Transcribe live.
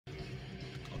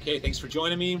Okay, thanks for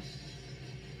joining me.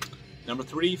 Number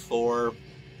 3 for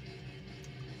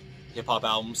hip-hop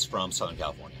albums from Southern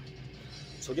California.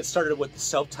 So we'll get started with the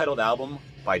self-titled album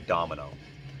by Domino.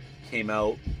 Came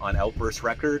out on Outburst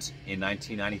Records in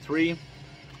 1993.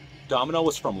 Domino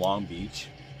was from Long Beach,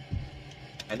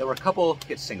 and there were a couple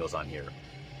hit singles on here.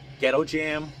 Ghetto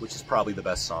Jam, which is probably the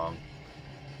best song,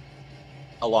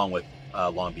 along with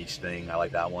Long Beach Thing, I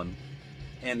like that one.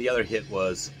 And the other hit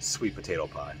was Sweet Potato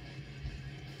Pie.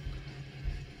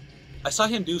 I saw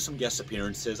him do some guest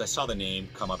appearances. I saw the name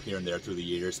come up here and there through the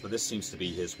years, but this seems to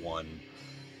be his one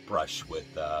brush with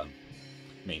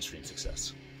mainstream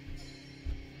success.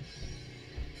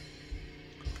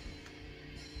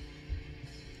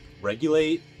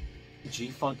 Regulate,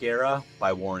 G-Funk Era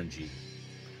by Warren G.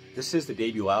 This is the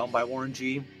debut album by Warren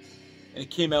G, and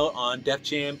it came out on Def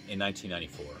Jam in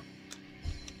 1994.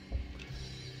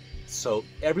 So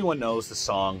everyone knows the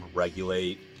song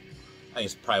Regulate. I think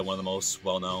it's probably one of the most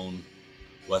well-known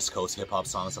West Coast hip-hop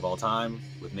songs of all time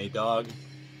with Nate Dogg.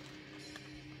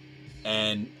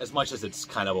 And as much as it's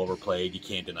kind of overplayed, you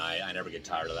can't deny it. I never get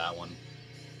tired of that one.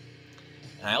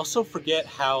 And I also forget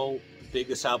how big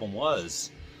this album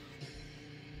was.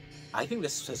 I think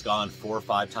this has gone 4 or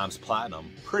 5 times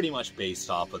platinum, pretty much based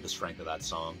off of the strength of that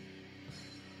song.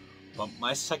 But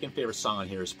my second favorite song on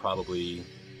here is probably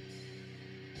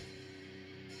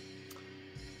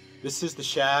This Is the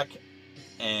Shack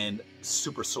and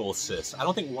Super Soul Sis. I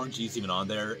don't think Warren G's even on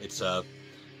there. It's a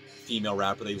female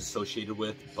rapper that he was associated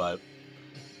with, but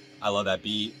I love that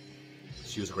beat.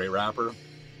 She was a great rapper.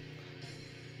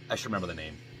 I should remember the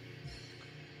name.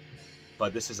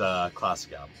 But this is a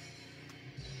classic album.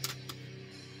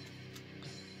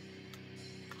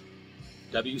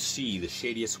 WC, The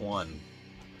Shadiest One.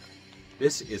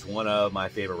 This is one of my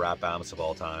favorite rap albums of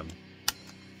all time.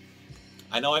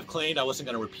 I know I've claimed I wasn't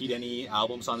going to repeat any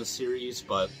albums on this series,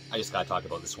 but I just got to talk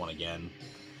about this one again.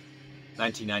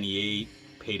 1998,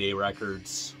 Payday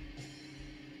Records.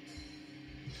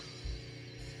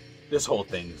 This whole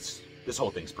thing's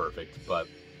perfect, but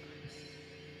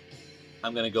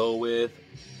I'm going to go with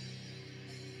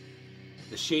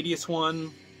The Shadiest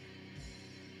One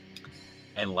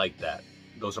and Like That.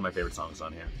 Those are my favorite songs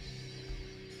on here.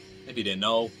 If you didn't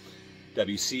know,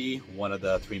 WC, one of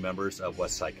the 3 members of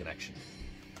West Side Connection.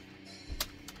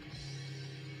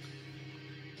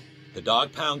 The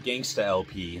Dog Pound Gangsta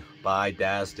LP by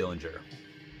Daz Dillinger.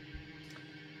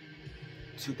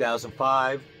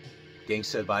 2005,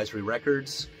 Gangsta Advisory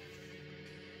Records.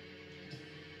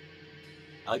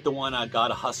 I like the one I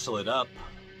Gotta Hustle It Up.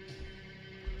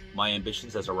 My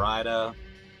Ambitions as a Rider.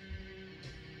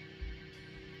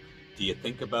 Do You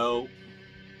Think About?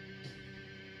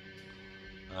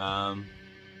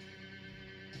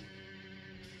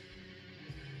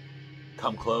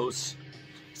 Come Close.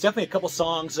 It's definitely a couple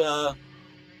songs for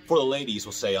the ladies,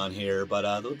 we'll say, on here,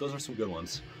 but those are some good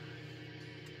ones.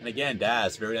 And again,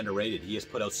 Daz, very underrated. He has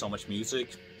put out so much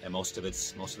music, and most of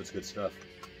it's good stuff.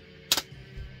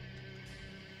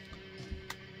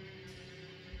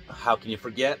 How can you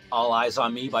forget All Eyes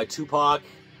on Me by Tupac?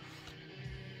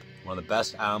 One of the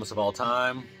best albums of all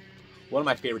time. One of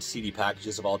my favorite CD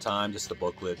packages of all time. Just the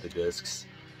booklet, the discs,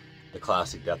 the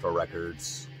classic Death Row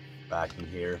Records backing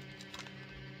here.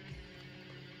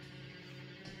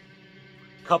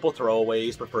 Couple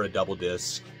throwaways, but for a double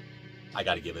disc, I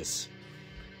gotta give this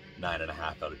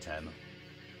 9.5 out of 10.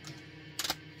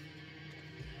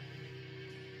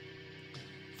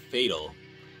 Fatal,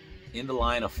 In the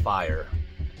Line of Fire.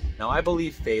 Now I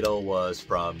believe Fatal was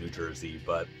from New Jersey,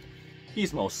 but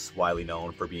he's most widely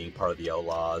known for being part of the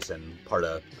Outlaws and part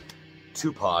of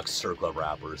Tupac's circle of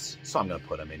rappers, so I'm gonna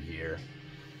put him in here.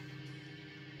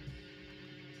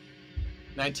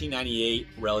 1998,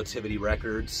 Relativity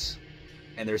Records.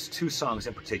 And there's 2 songs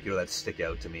in particular that stick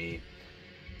out to me.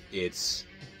 It's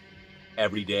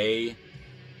Every Day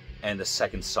and the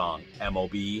second song,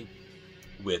 MOB,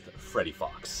 with Freddie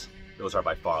Fox. Those are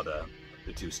by far the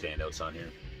 2 standouts on here.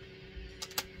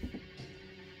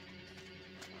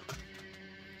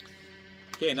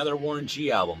 Okay, another Warren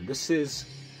G album. This is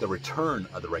The Return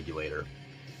of the Regulator.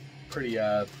 Pretty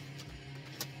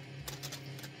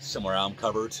similar album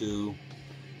cover to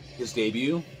his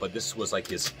debut, but this was like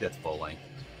his 5th full length.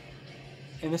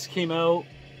 And this came out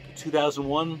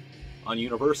 2001 on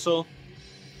Universal.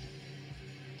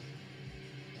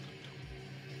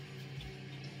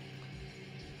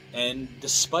 And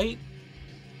despite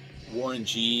Warren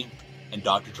G and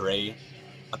Dr. Dre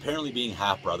apparently being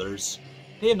half brothers,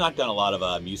 they have not done a lot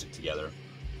of music together.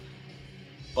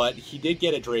 But he did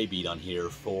get a Dre beat on here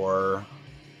for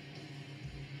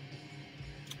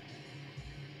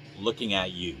Looking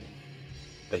at You.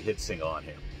 the hit single on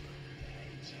here.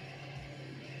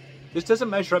 This doesn't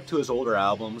measure up to his older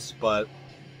albums, but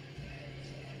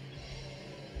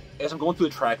as I'm going through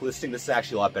the track listing, this is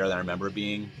actually a lot better than I remember it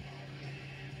being.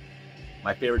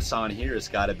 My favorite song here has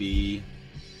got to be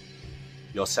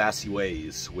Yo Sassy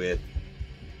Ways with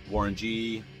Warren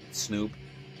G, Snoop,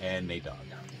 and Nate Dogg.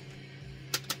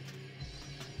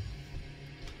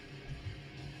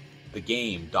 The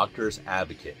Game, Doctor's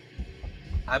Advocate.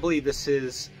 I believe this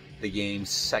is The Game's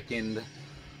second,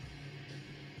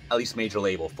 at least major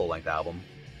label, full-length album.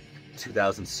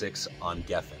 2006 on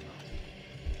Geffen.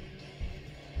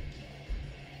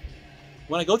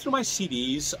 When I go through my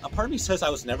CDs, a part of me says I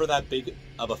was never that big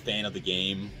of a fan of The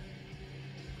Game.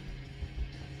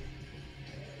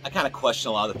 I kind of question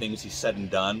a lot of the things he's said and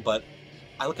done, but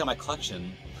I look at my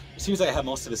collection. It seems like I have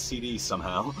most of his CDs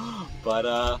somehow.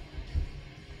 But,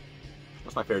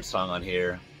 what's my favorite song on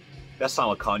here? That song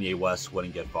with Kanye West,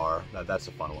 Wouldn't Get Far. That's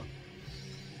a fun one.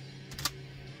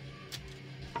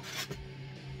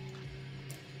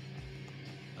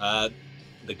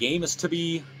 The Game is to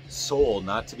be sold,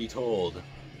 not to be told,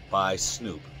 by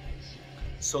Snoop.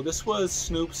 So this was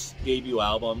Snoop's debut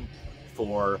album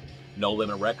for No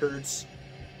Limit Records.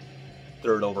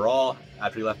 3rd overall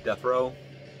after he left Death Row.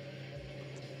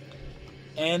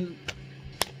 And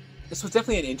this was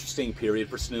definitely an interesting period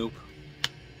for Snoop.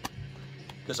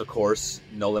 Because of course,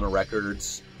 No Limit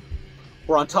Records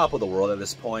were on top of the world at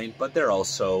this point, but they're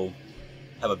also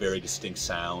have a very distinct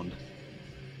sound.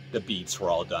 The beats were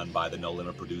all done by the No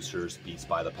Limit producers, beats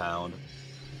by the pound.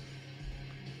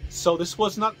 So this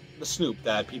was not the Snoop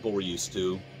that people were used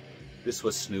to. This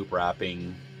was Snoop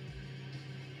rapping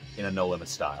in a No Limit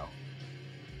style.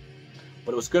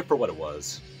 But it was good for what it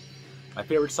was. My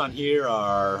favorites on here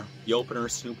are The Opener,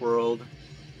 Snoop World,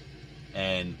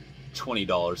 and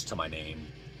 $20 to My Name.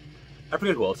 I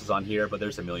forget who else is on here, but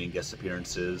there's a million guest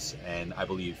appearances, and I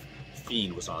believe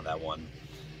Fiend was on that one.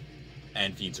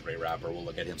 And Fiend's a great rapper. We'll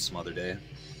look at him some other day.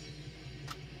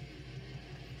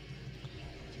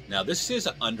 Now this is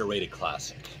an underrated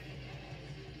classic.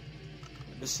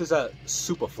 This is a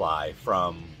Superfly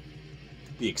from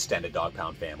the extended Dogg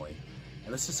Pound family.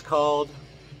 And this is called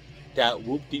Dat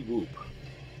Whoop De Whoop.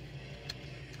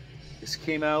 This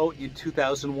came out in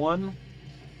 2001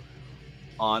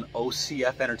 on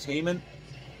OCF Entertainment.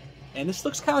 And this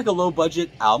looks kind of like a low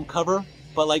budget album cover,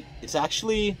 but like it's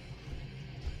actually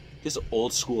just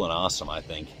old school and awesome, I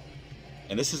think.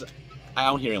 And this is, I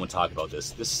don't hear anyone talk about this.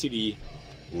 This CD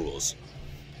rules.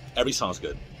 Every song's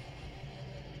good.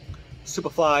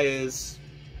 Superfly is,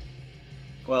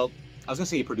 well, I was gonna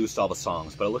say he produced all the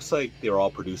songs, but it looks like they were all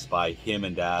produced by him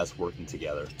and Daz working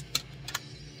together.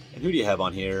 And who do you have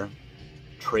on here?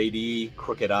 Trey D,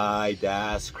 Crooked Eye,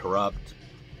 Daz, Corrupt,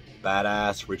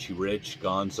 Badass, Richie Rich,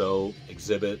 Gonzo,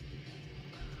 Exhibit.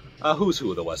 Who's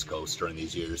who of the West Coast during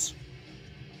these years.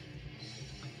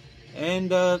 And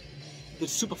did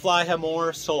Superfly have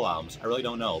more solo albums? I really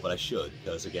don't know, but I should,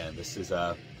 because again, this is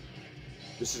a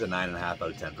 9.5 out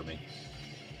of 10 for me.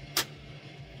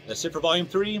 That's it for Volume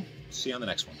 3. See you on the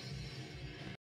next one.